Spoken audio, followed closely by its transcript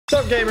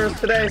What's up, gamers?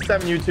 Today,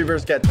 7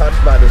 YouTubers get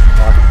touched by this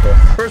obstacle.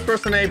 First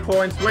person 8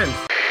 points wins.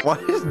 Why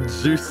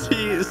is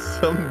Juicy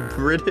some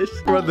British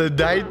from the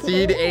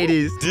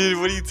 1980s? Dude,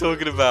 what are you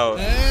talking about?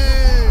 Hey.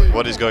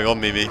 What is going on,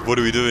 Mimi? What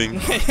are we doing?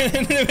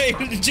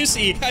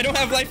 Juicy, I don't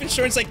have life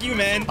insurance like you,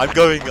 man. I'm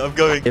going.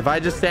 If I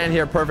just stand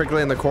here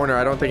perfectly in the corner,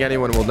 I don't think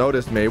anyone will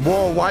notice me.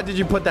 Whoa, why did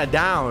you put that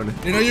down?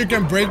 You know you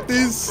can break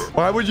these?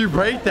 Why would you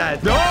break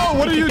that? No,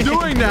 what are you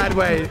doing that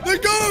way?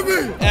 Let go of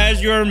me!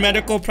 As your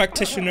medical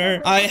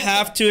practitioner, I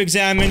have to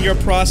examine your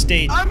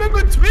prostate. I'm in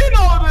between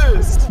all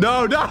this!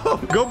 No.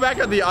 Go back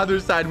on the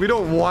other side. We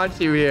don't want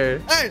you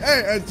here.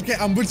 Hey, okay,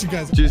 I'm with you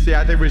guys. Juicy,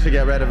 I think we should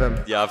get rid of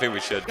him. Yeah, I think we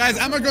should. Guys,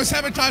 I'm gonna go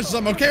sabotage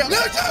some, okay? No,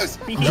 Juice!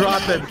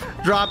 Drop him.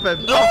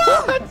 No!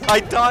 I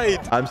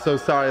died. I'm so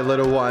sorry,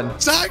 little one.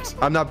 Socks!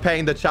 I'm not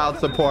paying the child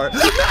support.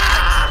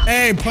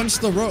 Hey, punch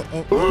the rope.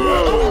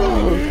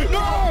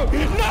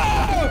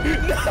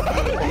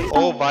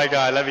 Oh my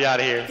god, let me out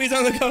of here. Please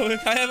don't let go.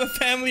 I have a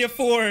family of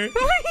 4.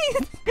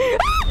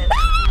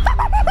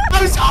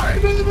 I'm sorry,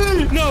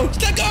 baby! No,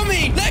 let go of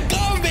me! Let go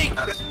of me!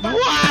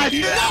 What?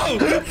 No!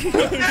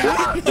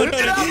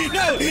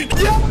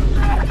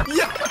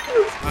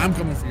 I'm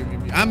coming for you,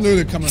 Mimi. I'm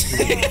literally coming for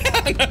you.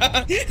 Wait.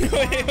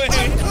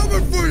 I'm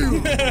coming for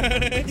you!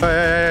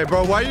 Hey,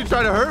 bro, why are you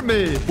trying to hurt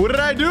me? What did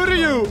I do to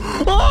you?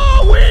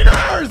 Oh,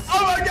 wieners!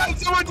 Oh my god,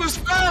 someone just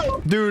fell!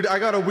 Dude, I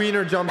got a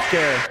wiener jump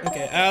scare.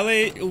 Okay,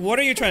 Ali, what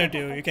are you trying to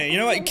do? Okay, you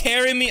know what?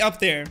 Carry me up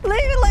there.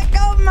 Let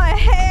go of my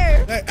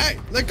hair. Hey,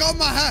 let go of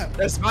my hat.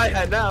 That's my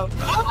hat now.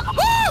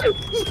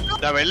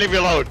 No, wait, leave me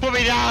alone. Put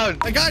me down.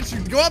 I got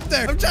you. Go up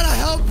there. I'm trying to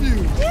help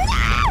you.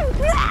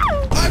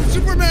 No. I'm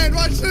Superman.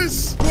 Watch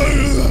this.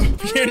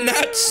 You're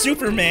not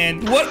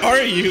Superman. What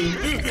are you?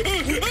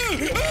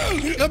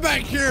 Come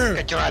back here.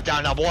 Get your ass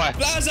down there, boy.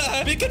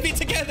 Plaza, we could be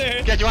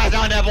together. Get your ass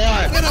down there, boy.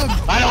 Get him.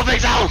 I don't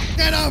think so.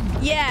 Get him.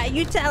 Yeah,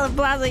 you tell him,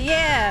 Plaza.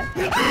 Yeah.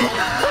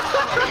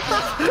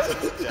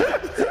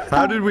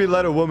 How did we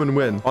let a woman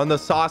win? On the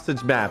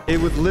sausage map. It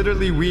was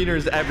literally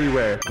wieners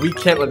everywhere. We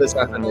can't let this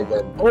happen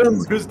again. Oh,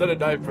 who's gonna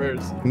die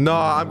first? No,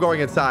 I'm going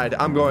inside.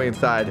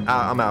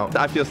 I'm out.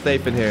 I feel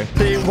safe in here.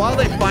 See, while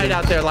they fight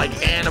out there like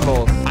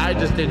animals, I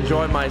just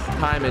enjoy my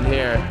time in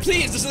here.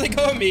 Please, just let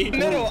go of me.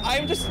 No,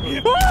 I'm just...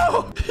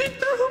 Oh, he threw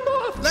him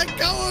off. Let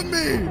go of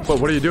me.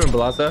 What are you doing,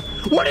 Blasa?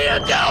 What are you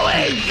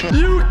doing?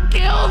 You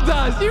killed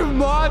us, you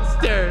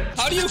monster.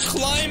 How do you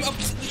climb up...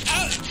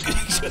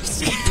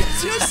 Just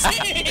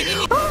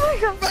Oh my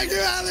god. Back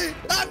here, Ali.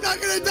 I'm not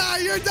gonna die.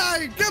 You're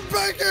dying. Get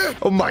back here.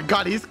 Oh my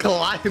god, he's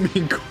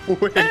climbing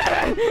quick.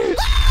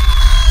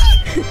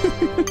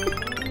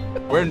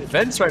 We're in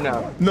fence right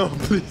now. No,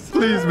 please,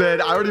 man.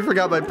 I already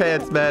forgot my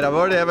pants, man. I'm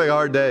already having a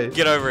hard day.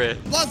 Get over here.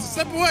 Plaza,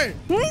 step away.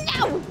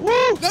 No.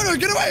 Woo. No,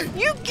 get away.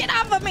 You get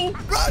off of me.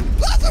 Run.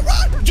 Plaza,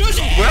 run.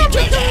 Juicy!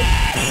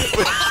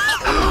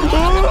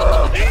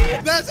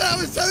 That's what I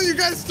was telling you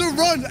guys to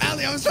run.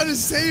 Ali, I was trying to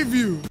save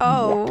you.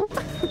 Oh.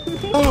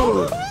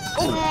 Oh,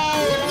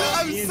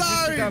 I'm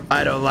sorry.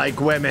 I don't like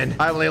women.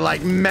 I only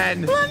like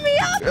men. Let me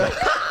up.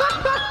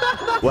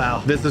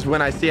 Well, this is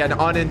when I see an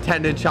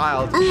unintended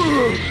child.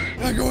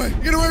 Get away.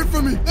 Get away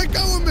from me. Let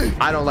go of me.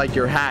 I don't like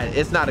your hat.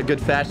 It's not a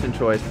good fashion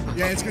choice.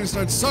 Yeah, it's gonna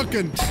start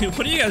sucking. What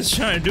are you guys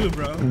trying to do,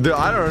 bro? Dude,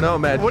 I don't know,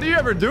 man. What are you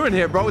ever doing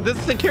here, bro?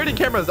 This security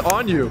camera is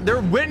on you.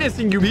 They're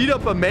witnessing you beat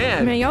up a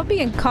man. Man, y'all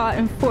being caught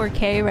in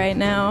 4K right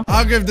now.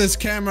 I'll give this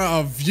camera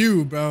a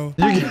view, bro.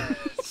 You can...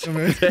 Come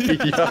here. Hey,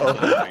 yo.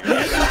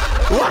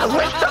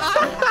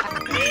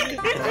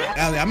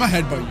 Ali, I'm gonna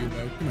headbutt you,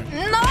 bro. Come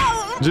here. No.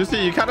 Juicy,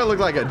 you kind of look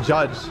like a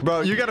judge.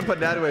 Bro, you got to put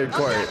that away in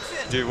court.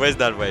 Dude, where's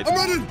that way? I'm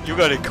running. You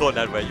got in court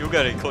that way. You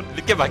got in court.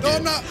 Get back No, here.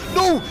 I'm not.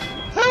 No!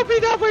 Help me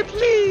that way,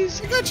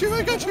 please. I got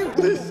you.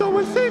 Please,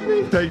 someone save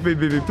me. Take me,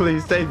 baby.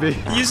 Please, save me.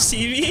 You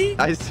see me?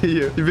 I see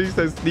you. You're being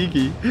so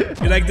sneaky.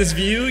 You like this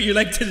view? You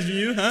like this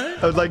view, huh?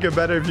 I would like it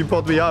better if you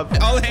pulled me up.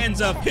 All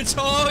hands up. It's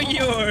all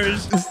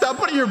yours. Stop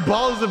putting your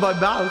balls in my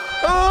mouth.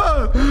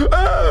 No!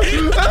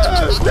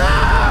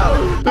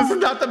 This is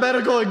not the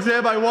medical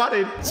exam I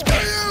wanted. Screw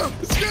you.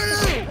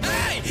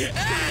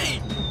 Hey!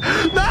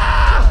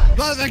 No!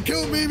 Plaza,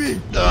 kill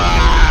Mimi.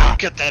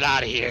 Get that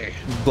out of here.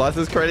 Bless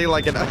is creating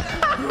like an...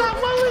 What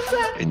was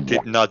that? It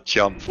did not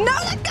jump. No,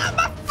 let go of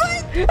my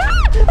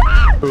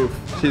foot. Oof,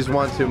 she's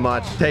one too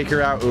much. Take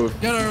her out, oof.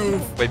 Get her,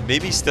 Oof. Wait,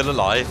 Mimi's still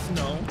alive?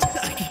 No.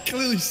 I can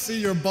clearly see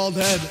your bald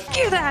head.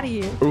 Get out of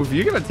here. Oof,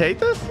 you gonna take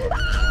this?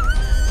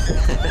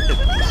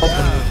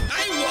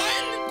 I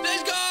won!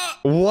 Let's go!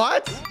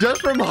 What?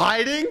 Just from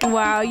hiding?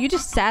 Wow, you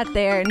just sat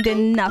there and did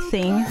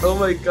nothing. Oh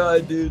my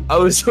god, dude. I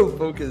was so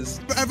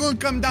focused. Everyone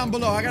come down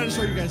below. I gotta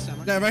show you guys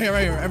something. Yeah, right here.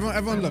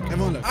 Everyone look.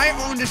 I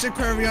own this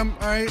aquarium,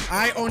 all right?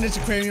 I own this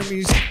aquarium.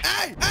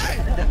 Hey!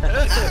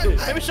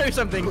 Let me show you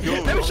something.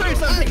 Let me show you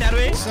something,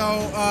 Natalie.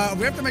 So,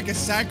 we have to make a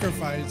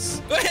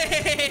sacrifice.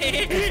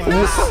 Wait! We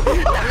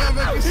gotta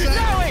make a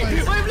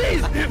sacrifice.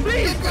 Wait,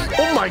 please!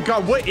 Oh my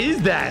god, what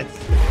is that?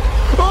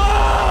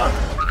 Ah!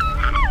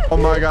 Oh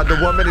my god, the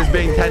woman is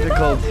being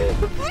tentacled.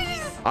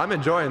 I'm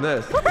enjoying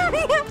this. All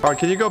right,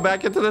 can you go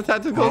back into the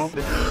tentacles?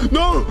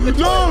 No!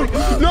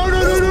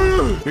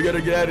 We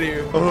gotta get out of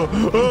here.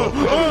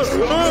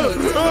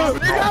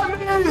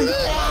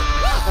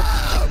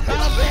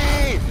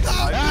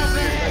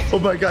 Oh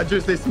my God,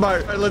 Juicy,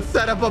 smart. All right, let's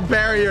set up a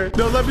barrier.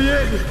 No, let me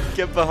in.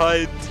 Get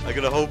behind. I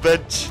got a whole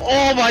bench.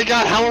 Oh my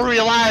God, how are we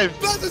alive?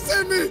 Doesn't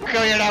save me.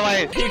 Go here that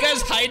way. Are you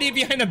guys hiding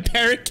behind a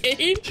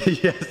barricade?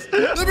 Yes.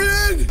 Let me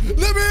in.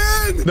 Let me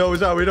in. No,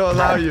 John, we don't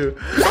allow you.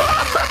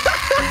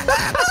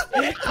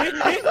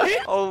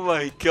 Oh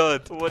my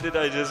God, what did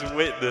I just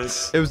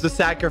witness? It was a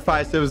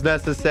sacrifice. It was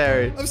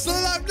necessary. I'm still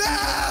alive. No.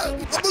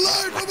 I'm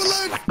alive. I'm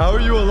alive. How are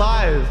you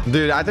alive?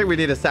 Dude, I think we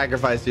need to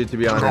sacrifice you, to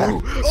be honest.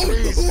 Oh.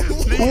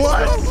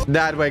 What?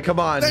 Nadway, come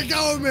on. Let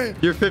go of me.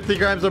 You're 50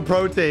 grams of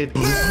protein.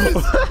 Please.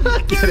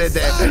 Get in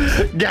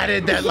there. Get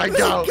in there. Let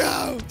go.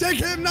 Go. Take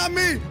him, not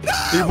me.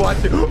 He No.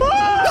 wants you.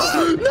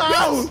 Oh,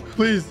 no.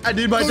 Please, I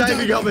need my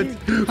diving helmet.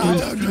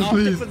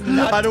 Please.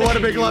 I don't want to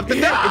make love to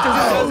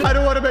I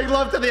don't want to make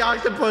love to the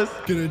octopus.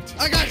 Get it.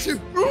 I got you.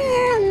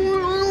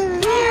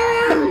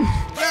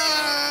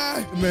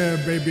 Come here,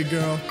 baby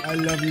girl. I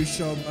love you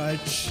so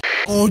much.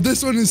 Oh,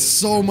 this one is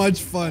so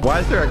much fun. Why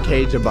is there a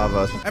cage above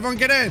us? Everyone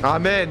get in.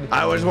 I'm in.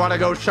 I always want to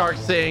go shark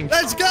sing.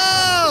 Let's go.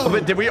 Oh,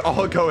 but did we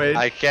all go in?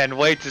 I can't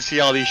wait to see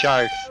all these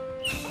sharks.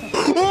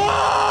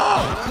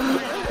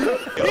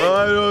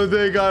 I don't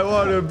think I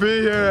want to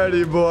be here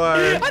anymore.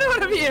 I don't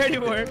want to be here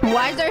anymore.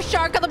 Why is there a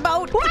shark on the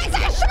boat? Why is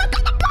there a shark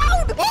on the boat?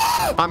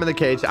 I'm in the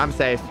cage. I'm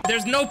safe.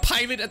 There's no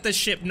pilot at the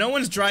ship. No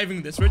one's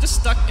driving this. We're just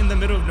stuck in the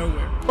middle of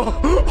nowhere.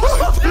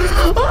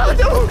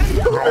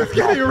 It's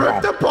getting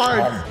ripped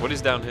apart. What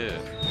is down here?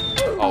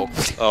 Oh.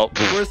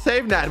 We're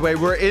safe, Nadway.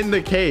 We're in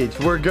the cage.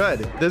 We're good.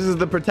 This is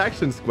the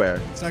protection square.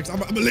 Sex, I'm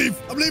leaving.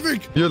 I'm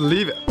leaving. You're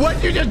leaving.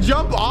 What? You just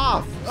jump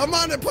off. I'm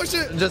on it. Push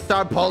it. Just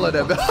start pulling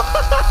him.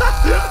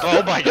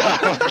 Oh my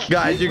God.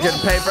 Guys, you can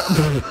pay for...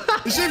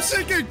 The ship's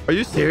sinking. Are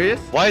you serious?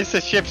 Why is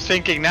the ship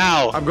sinking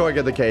now? I'm going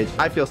in the cage.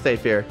 I feel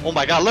safe here. Oh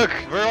my God, look.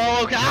 We're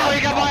all okay. Oh,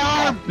 he got my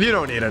arm. You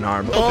don't need an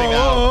arm. Nothing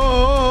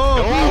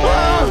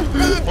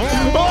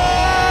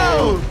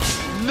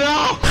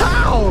No.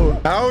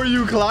 How are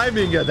you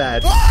climbing at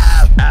that?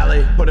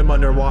 Allie, put him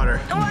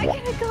underwater. Oh, I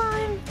can't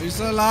climb. Are you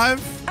still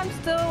alive? I'm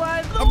still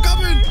alive. I'm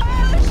coming. Oh,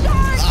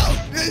 shark. Oh,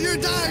 yeah, you're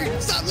dying.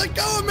 Stop. Let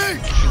go of me.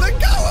 Let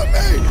go of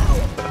me.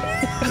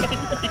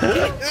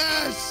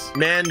 Yes.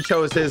 Man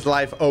chose his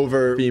life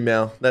over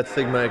female. That's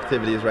Sigma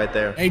activities right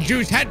there. Hey,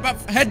 Juice,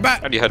 headbutt.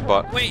 How do you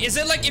headbutt? Wait, is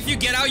it like if you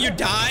get out, you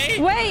die?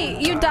 Wait,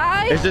 you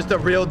died? It's just a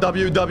real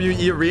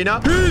WWE arena.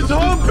 He's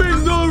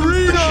humping the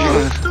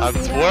arena. I'm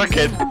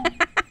working.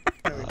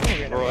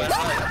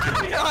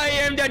 I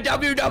am the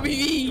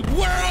WWE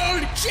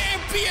World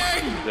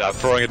Champion! Yeah, I'm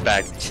throwing it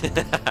back.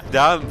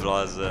 Damn,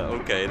 Blaza.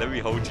 Okay, let me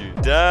hold you.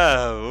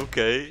 Damn,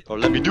 okay. Or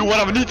let me do what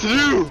I need to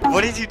do.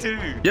 What did you do?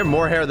 You have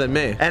more hair than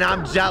me. And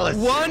I'm jealous.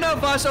 One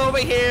of us over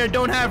here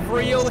don't have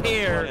real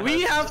hair.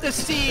 We have to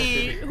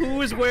see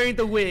who is wearing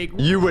the wig.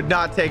 You would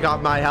not take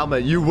off my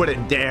helmet. You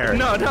wouldn't dare.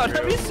 No,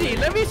 let me see.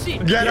 Let me see.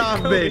 Get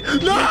off me.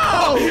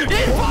 No!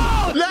 It's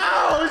false!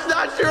 No, it's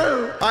not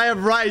true. I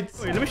have rights.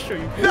 Wait, let me show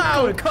you.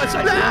 No! Because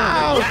I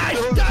No! Yes,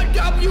 the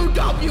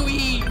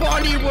WWE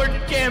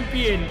Bollywood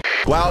Champion.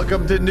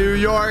 Welcome to New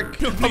York.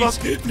 No,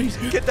 please.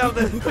 Get down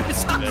there.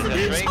 There's a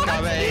train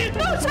coming.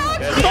 No,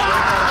 Socks.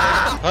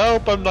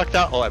 Hope I'm knocked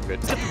out. Oh, I'm good.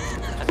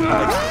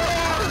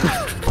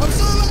 I'm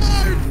still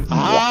alive.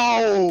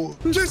 Ow!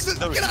 Just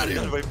get out of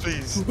here. Wait,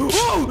 please.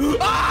 Whoa!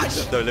 Ah!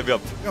 No, let me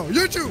up. Yo,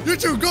 you two,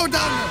 go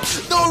down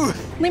there. No!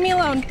 Leave me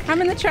alone.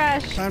 I'm in the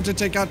trash. Time to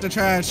take out the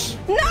trash.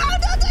 No,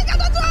 don't take out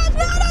the trash.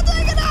 No, don't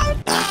take it out.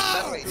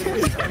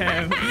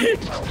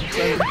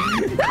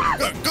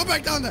 Go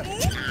back down there.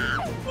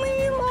 Leave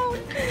me alone.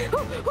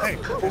 Hey.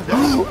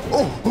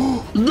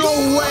 No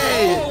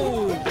way.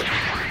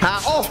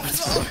 Oh.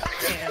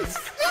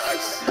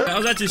 That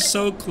was actually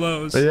so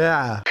close.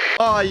 Yeah.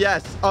 Oh,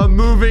 yes. A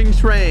moving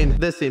train.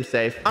 This seems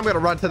safe. I'm going to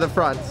run to the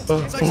front.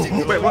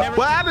 Wait,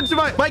 what happened to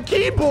my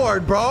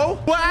keyboard, bro?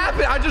 What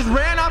happened? I just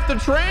ran off the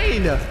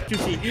train.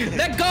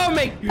 Let go of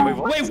me.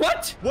 Wait,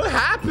 what? What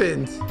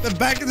happened? The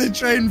back of the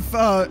train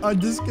are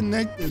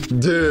disconnected.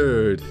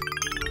 Dude.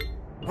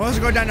 I want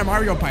to go down the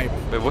Mario pipe.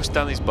 Wait, what's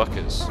down these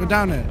buckets? Go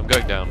down there. I'm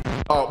going down.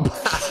 Oh.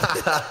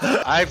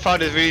 I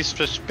found a really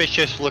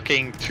suspicious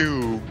looking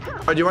tube.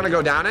 Oh, do you want to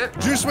go down it?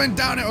 Juice went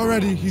down it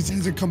already. He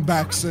hasn't come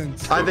back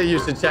since. I think you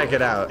should check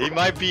it out. He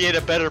might be in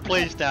a better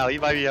place now. He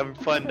might be having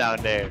fun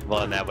down there.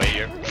 Well, that way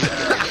you're.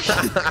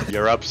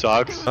 You're up,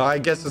 Socks. I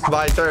guess it's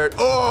my turn.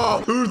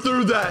 Oh, who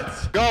threw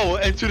that? Go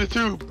into the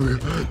tube.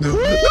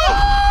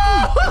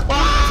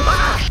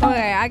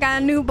 Okay, I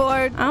got a new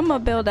board. I'm gonna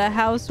build a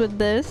house with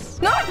this.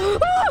 No!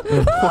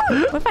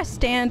 What if I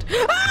stand?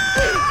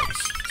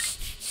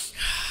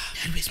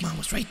 Henry's mom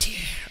was right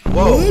here.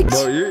 Whoa,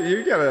 bro,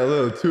 you got a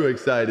little too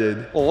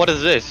excited. Well, what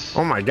is this?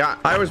 Oh my god,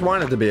 I always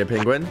wanted to be a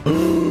penguin.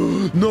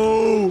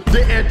 No,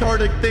 the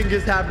Antarctic thing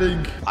is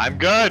happening. I'm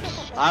good.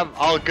 I'm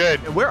all good.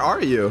 Where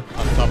are you?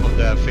 On top of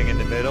that thing in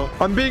the middle.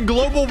 I'm being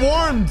global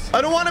warmed.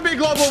 I don't want to be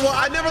global warmed.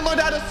 I never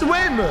learned how to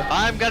swim.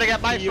 I'm gonna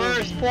get my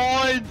first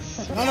points.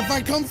 Not if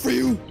I come for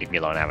you. Leave me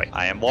alone, Nelly.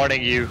 I am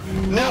warning you.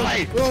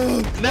 Nelly!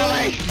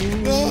 Nelly!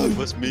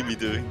 What's Mimi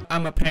doing?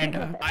 I'm a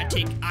panda. I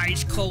take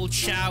ice cold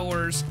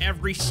showers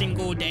every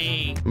single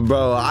day.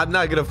 Bro, I'm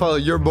not gonna follow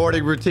your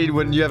morning routine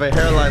when you have a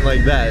hairline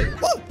like that.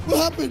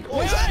 What happened?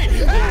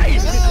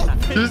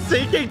 You're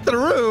sinking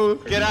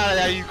through. Get out of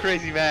there, you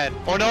crazy man.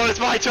 Oh no, it's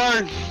my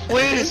turn.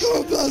 Please.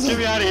 Go, Plaza. Get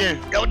me out of here.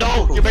 Oh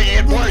no, you're making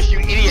it worse, you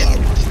idiot.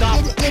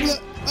 Stop.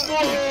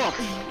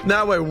 Oh.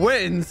 Now it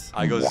wins.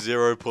 I got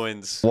 0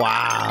 points.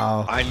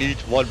 Wow. I need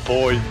 1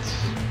 point.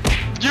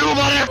 You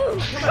mother!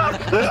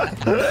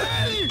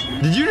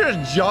 Did you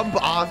just jump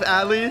off,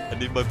 Ali? I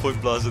need my point,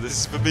 Plaza. This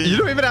is for me. You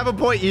don't even have a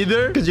point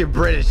either? Because you're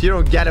British. You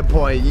don't get a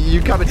point.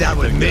 You coming down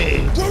with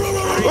me.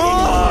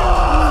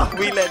 Oh!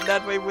 We let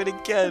that way win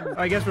again.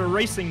 I guess we're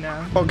racing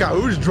now. Oh, God.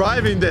 Who's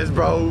driving this,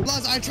 bro?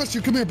 Plaza, I trust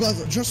you. Come here,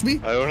 Plaza. Trust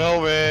me. I don't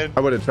know, man. I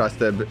wouldn't trust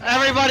him.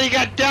 Everybody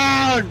get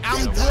down!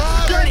 Get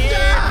down!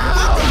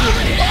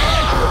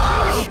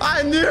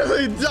 I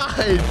nearly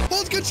died.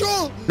 Hold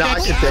control. No, I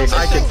can take it.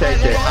 I can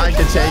take it. I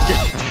can take it.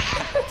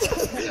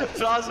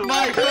 Plaza,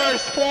 my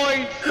first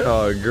point!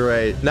 Oh,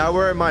 great. Now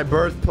we're in my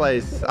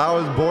birthplace. I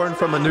was born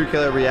from a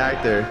nuclear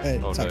reactor.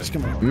 Hey, Sox,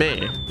 come here.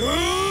 Me.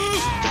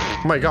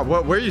 Oh my God,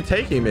 where are you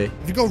taking me?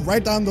 If you go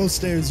right down those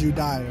stairs, you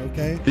die,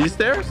 okay? These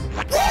stairs?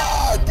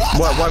 What?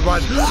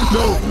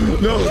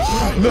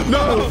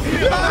 No!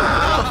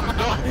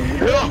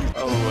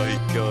 Oh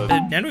my god.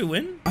 Then we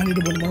win? I need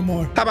to win one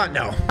more. How about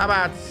no? How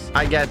about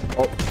I get...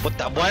 Oh, What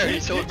the? Why are you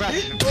so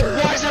aggressive?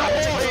 Why is that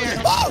all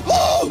here?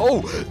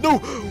 Oh, no!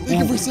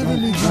 thank you for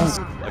saving me, Josh.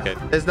 Okay.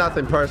 it's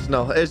nothing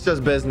personal. It's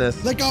just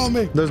business. Let go of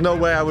me. There's no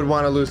way I would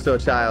want to lose to a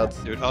child.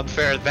 Dude,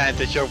 unfair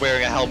advantage. You're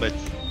wearing a helmet.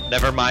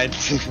 Never mind.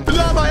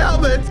 Not my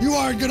helmet! You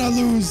are gonna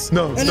lose.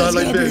 No, and not it's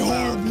like gonna this. be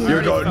horrible.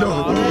 You're going,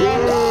 no.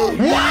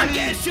 What?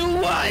 Guess who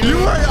won? You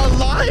are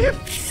alive?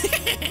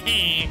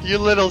 You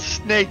little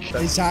snake.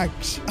 Hey,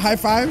 Sox, high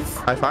five.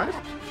 High five?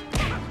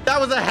 That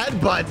was a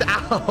headbutt.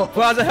 Ow.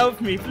 Plaza, help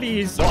me,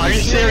 please. Are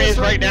you serious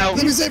right now?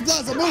 Let me save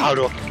Plaza. Move. How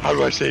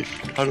do I save?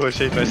 How do I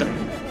save myself?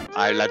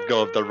 I let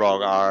go of the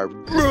wrong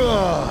arm.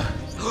 No!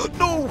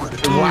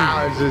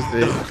 Wow, it's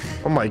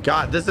just... Oh my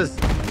God, this is...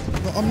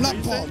 No, I'm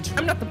not bald.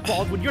 I'm not the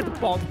bald one. You're the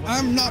bald one.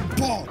 I'm not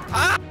bald.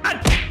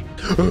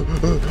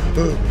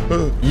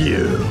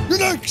 You. You're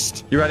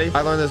next. You ready?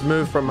 I learned this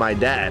move from my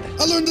dad.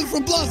 I learned it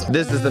from Plaza.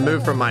 This is the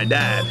move from my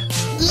dad.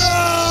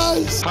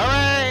 Yes.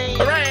 Hooray!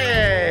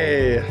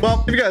 Hooray!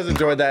 Well, if you guys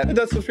enjoyed that, hit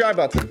that subscribe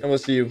button, and we'll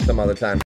see you some other time.